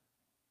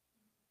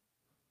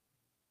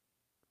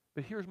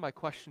 But here's my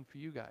question for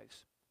you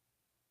guys.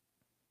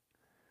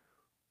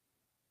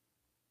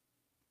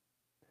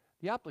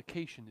 The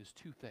application is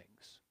two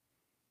things.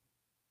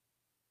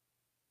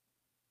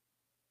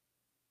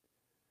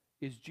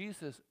 Is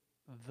Jesus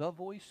the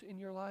voice in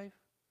your life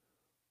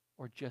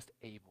or just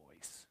a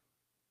voice?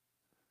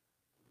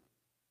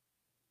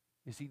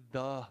 Is he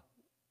the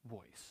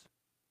voice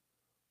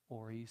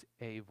or he's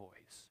a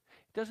voice?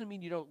 It doesn't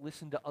mean you don't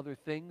listen to other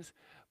things,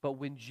 but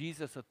when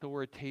Jesus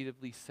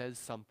authoritatively says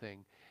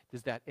something,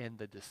 does that end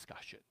the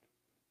discussion?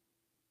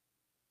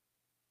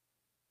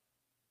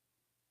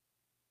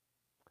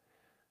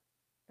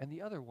 And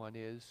the other one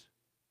is,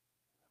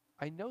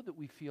 I know that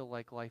we feel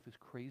like life is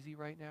crazy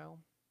right now,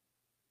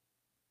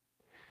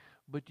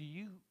 but do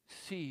you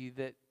see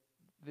that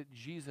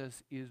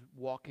Jesus is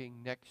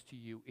walking next to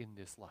you in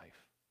this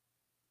life?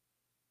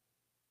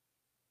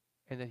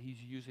 And that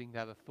he's using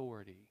that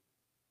authority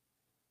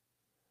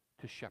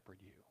to shepherd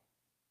you,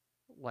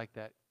 like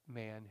that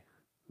man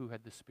who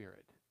had the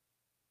Spirit.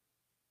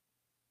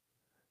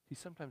 See,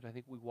 sometimes I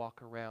think we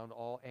walk around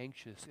all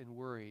anxious and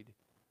worried,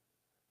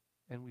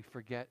 and we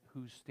forget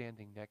who's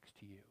standing next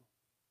to you.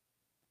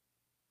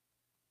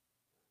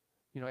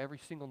 You know, every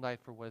single night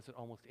for, what is it,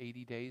 almost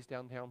 80 days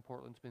downtown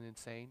Portland's been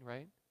insane,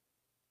 right?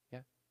 Yeah.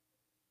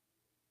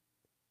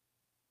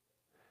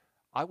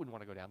 I wouldn't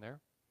want to go down there.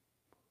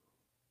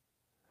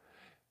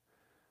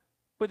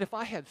 But if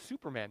I had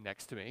Superman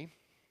next to me,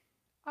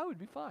 I would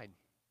be fine,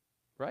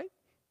 right?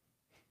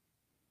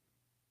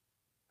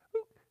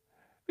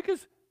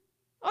 Because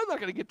I'm not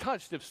going to get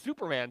touched if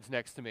Superman's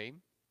next to me,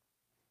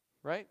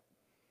 right?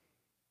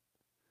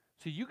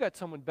 So you got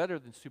someone better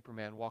than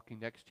Superman walking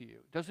next to you.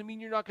 Doesn't mean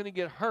you're not going to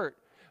get hurt,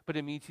 but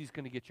it means he's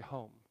going to get you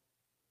home.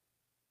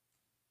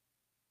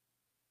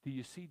 Do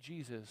you see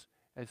Jesus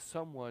as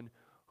someone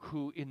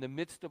who, in the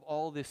midst of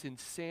all this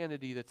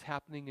insanity that's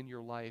happening in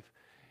your life,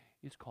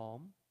 is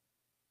calm,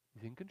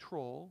 is in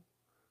control,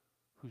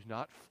 who's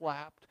not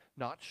flapped,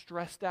 not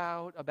stressed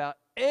out about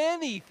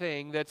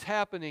anything that's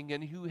happening,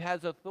 and who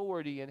has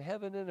authority in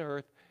heaven and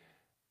earth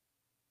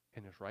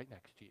and is right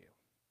next to you?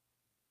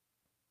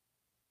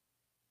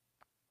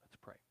 Let's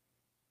pray.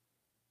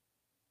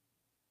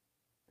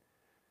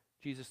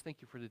 Jesus,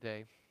 thank you for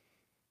today.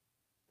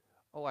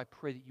 Oh, I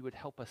pray that you would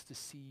help us to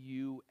see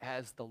you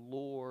as the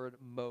Lord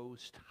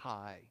Most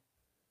High.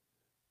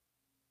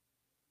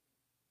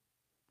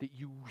 That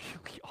you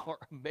really are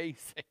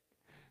amazing.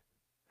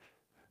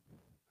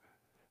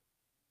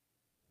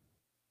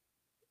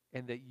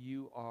 And that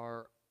you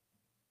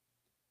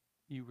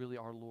really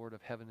are Lord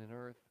of heaven and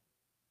earth.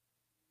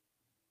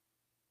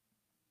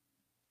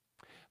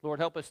 Lord,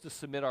 help us to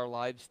submit our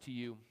lives to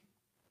you.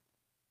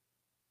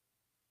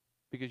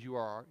 Because you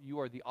are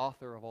the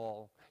author of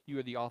all. You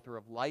are the author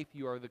of life.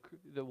 You are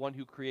the one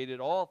who created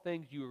all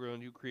things. You are the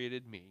one who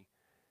created me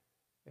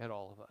and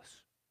all of us.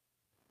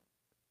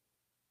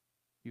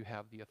 You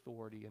have the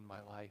authority in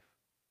my life.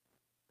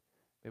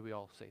 May we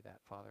all say that,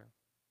 Father.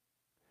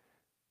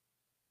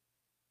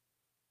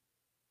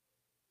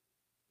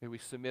 May we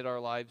submit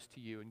our lives to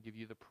you and give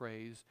you the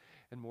praise.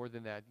 And more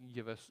than that,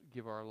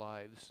 give our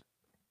lives,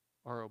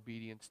 our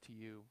obedience to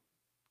you.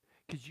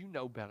 Because you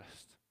know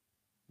best.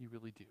 You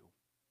really do.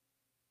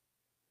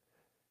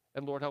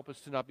 And Lord, help us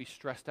to not be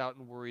stressed out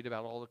and worried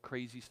about all the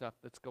crazy stuff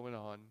that's going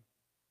on.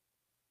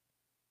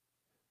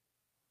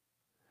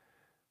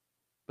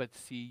 But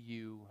see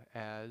you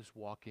as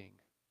walking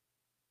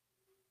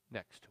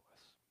next to us.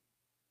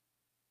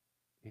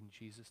 In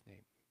Jesus'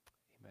 name,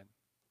 amen.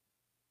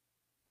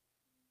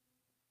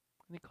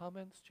 Any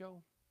comments,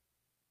 Joe?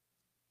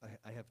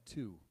 I have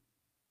two,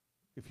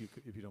 if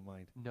you don't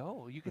mind.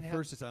 No, you can The have...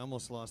 first is I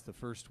almost lost the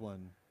first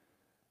one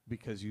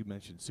because you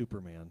mentioned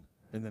Superman,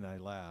 and then I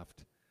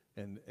laughed.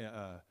 And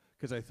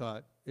because I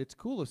thought, it's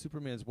cool if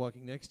Superman's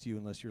walking next to you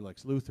unless you're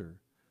Lex Luthor.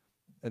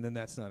 and then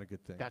that's not a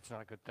good thing. That's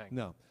not a good thing.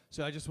 No.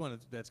 So I just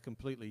wanted, that's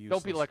completely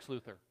useless. Don't be Lex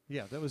Luthor.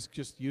 Yeah, that was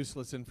just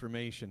useless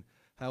information.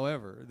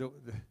 However,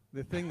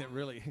 the thing that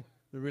really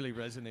that really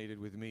resonated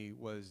with me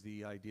was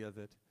the idea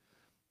that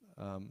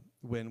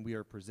when we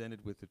are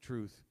presented with the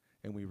truth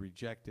and we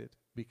reject it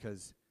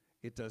because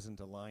it doesn't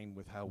align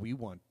with how we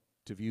want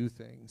to view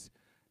things,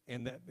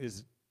 and that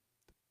is,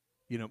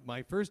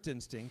 my first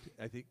instinct,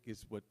 I think,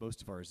 is what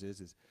most of ours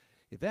is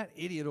if that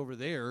idiot over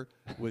there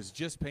was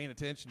just paying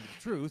attention to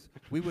the truth,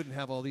 we wouldn't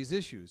have all these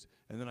issues.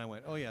 And then I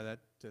went, oh yeah,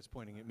 that's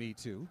pointing at me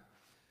too.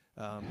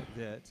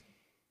 That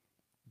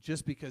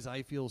just because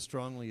I feel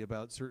strongly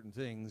about certain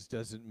things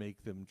doesn't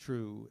make them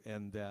true,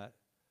 and that,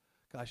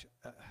 gosh,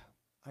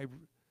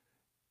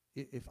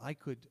 if I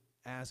could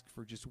ask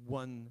for just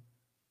one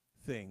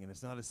thing, and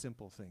it's not a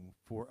simple thing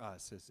for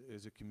us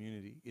as a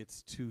community,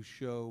 it's to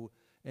show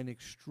an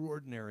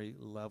extraordinary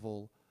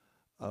level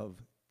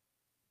of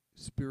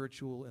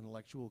spiritual,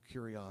 intellectual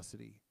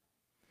curiosity.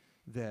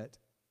 That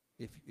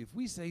if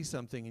we say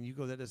something and you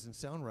go, that doesn't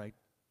sound right,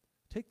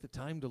 take the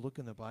time to look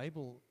in the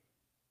Bible,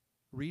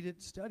 read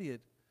it, study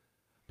it,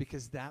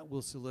 because that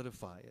will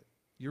solidify it.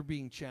 You're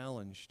being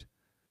challenged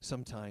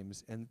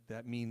sometimes, and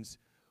that means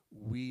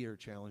we are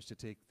challenged to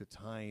take the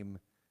time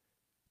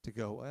to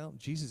go, well,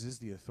 Jesus is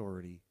the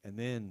authority, and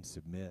then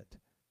submit.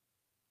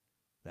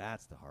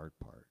 That's the hard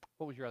part.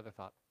 What was your other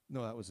thought?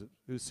 No, it was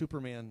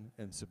Superman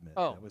and submit.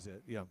 Oh. That was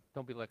it. Yeah.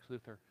 Don't be Lex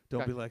Luthor.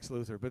 Don't be Lex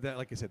Luthor. But that,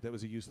 like I said, that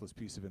was a useless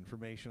piece of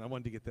information. I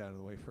wanted to get that out of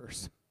the way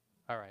first.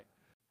 All right.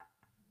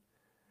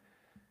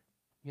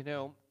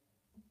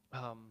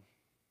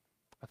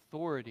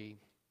 Authority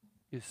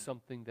is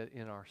something that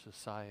in our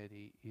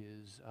society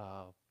is,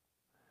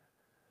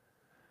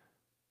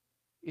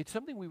 it's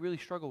something we really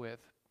struggle with.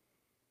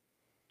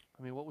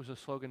 I mean, what was the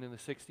slogan in the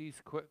 60s?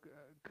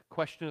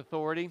 Question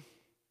authority.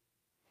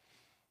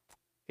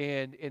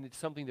 And it's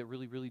something that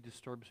really, really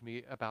disturbs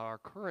me about our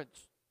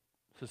current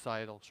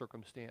societal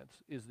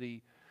circumstance, is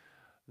the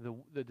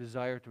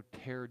desire to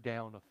tear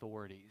down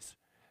authorities.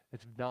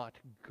 It's not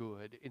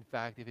good. In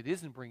fact, if it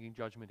isn't bringing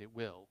judgment, it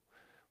will.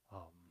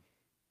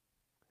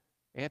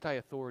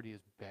 Anti-authority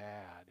is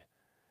bad.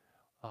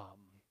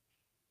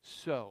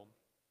 So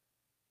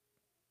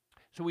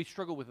we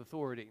struggle with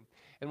authority.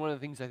 And one of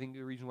the things, I think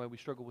the reason why we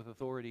struggle with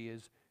authority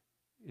is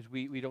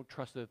we don't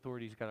trust that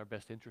authority's got our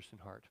best interest in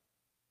heart.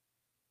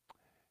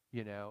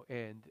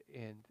 And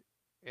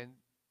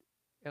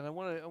I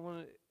want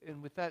to,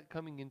 and with that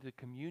coming into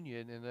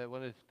communion, and I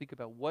want to think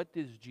about, what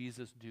does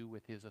Jesus do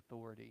with his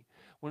authority?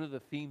 One of the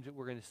themes that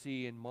we're going to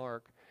see in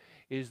Mark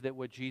is that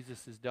what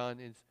Jesus has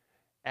done is,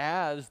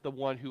 as the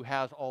one who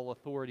has all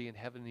authority in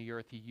heaven and the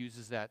earth, he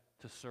uses that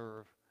to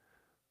serve,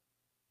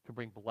 to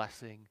bring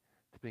blessing,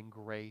 to bring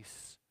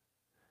grace.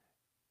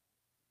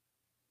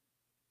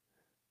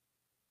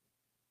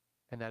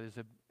 And that is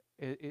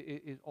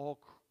it all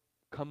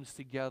comes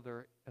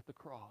together at the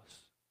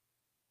cross.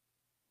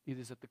 It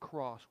is at the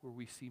cross where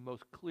we see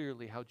most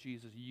clearly how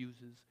Jesus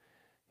uses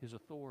his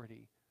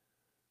authority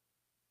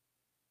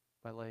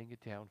by laying it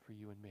down for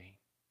you and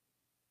me.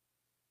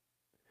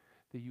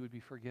 That you would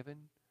be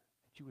forgiven,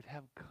 that you would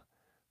have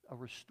a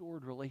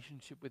restored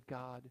relationship with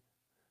God,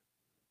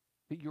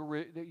 that your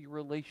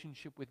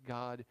relationship with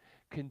God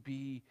can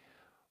be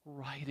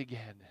right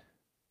again.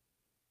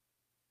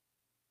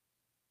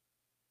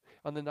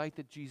 On the night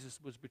that Jesus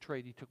was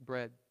betrayed, he took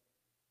bread.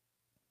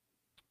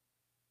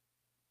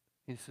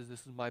 He says,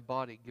 "This is my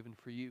body given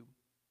for you."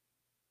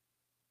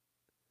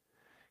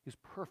 His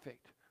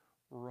perfect,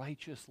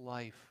 righteous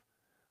life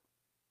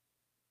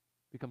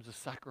becomes a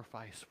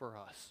sacrifice for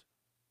us.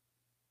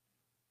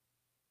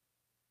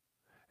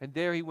 And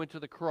there he went to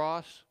the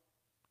cross,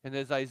 and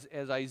as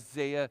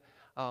Isaiah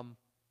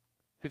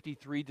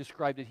 53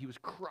 described it, he was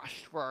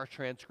crushed for our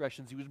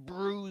transgressions. He was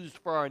bruised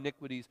for our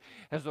iniquities.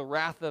 As the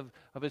wrath of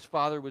his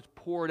Father was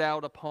poured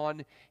out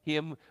upon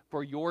him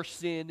for your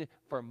sin,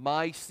 for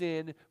my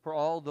sin, for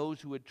all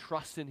those who would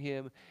trust in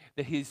him,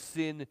 that his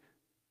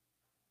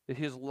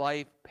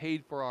life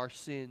paid for our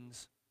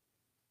sins.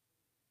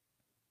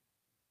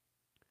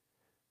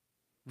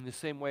 In the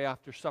same way,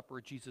 after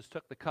supper, Jesus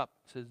took the cup.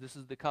 It says, "This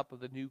is the cup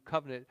of the new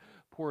covenant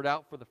poured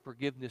out for the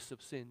forgiveness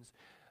of sins."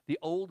 The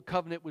old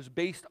covenant was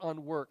based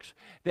on works,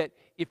 that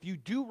if you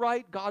do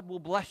right, God will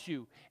bless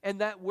you.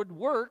 And that would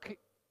work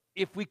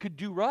if we could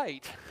do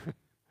right.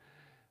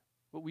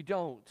 But we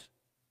don't.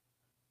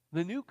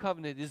 The new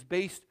covenant is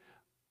based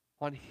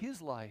on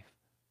his life,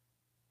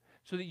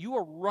 so that you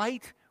are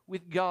right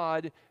with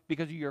God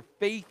because of your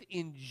faith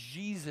in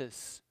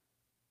Jesus.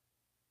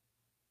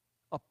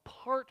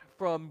 Apart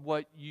from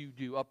what you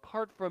do,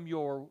 apart from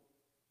your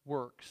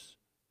works.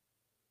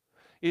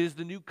 It is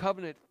the new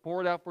covenant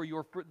poured out for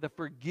the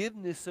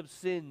forgiveness of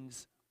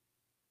sins.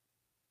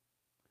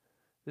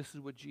 This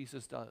is what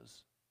Jesus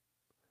does.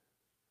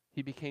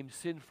 He became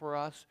sin for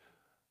us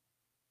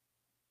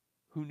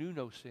who knew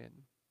no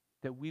sin,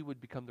 that we would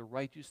become the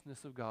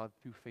righteousness of God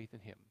through faith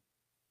in him.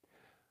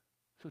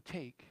 So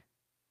take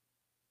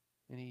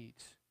and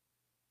eat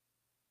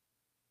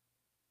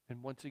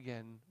And once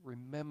again,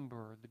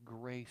 remember the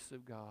grace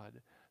of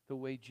God, the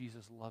way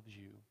Jesus loves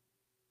you.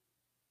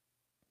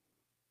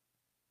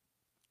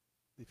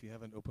 If you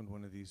haven't opened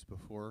one of these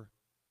before,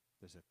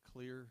 there's a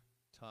clear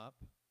top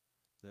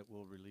that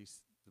will release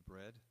the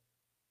bread,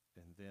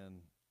 and then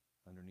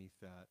underneath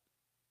that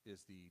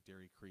is the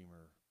Dairy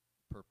Creamer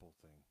purple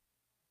thing.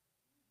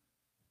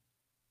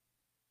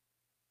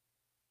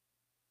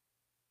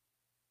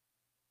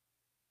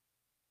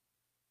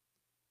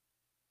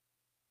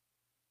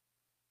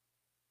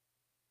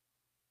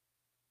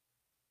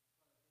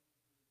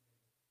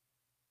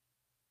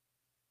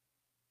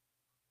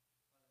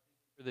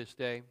 For this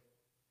day,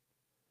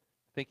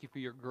 thank you for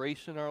your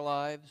grace in our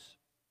lives.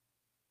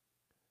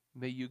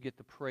 May you get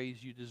the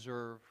praise you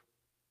deserve.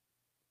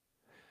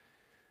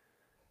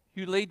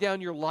 You laid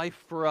down your life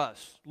for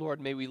us. Lord,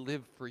 may we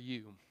live for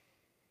you.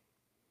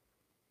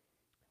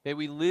 May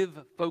we live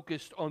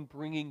focused on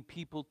bringing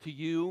people to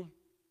you.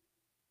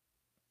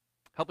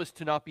 Help us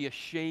to not be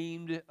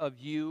ashamed of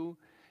you.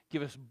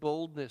 Give us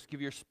boldness.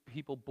 Give your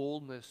people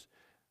boldness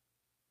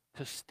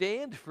to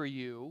stand for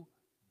you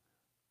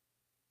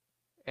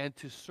and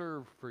to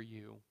serve for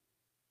you.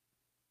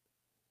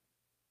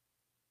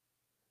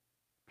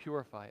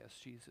 Purify us,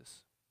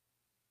 Jesus.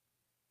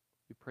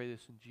 We pray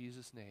this in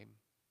Jesus' name.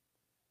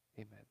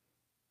 Amen.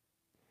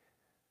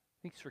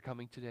 Thanks for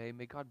coming today.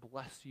 May God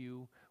bless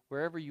you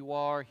wherever you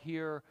are,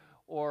 here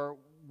or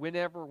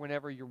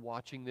whenever you're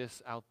watching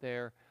this out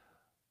there.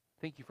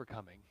 Thank you for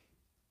coming.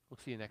 We'll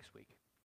see you next week.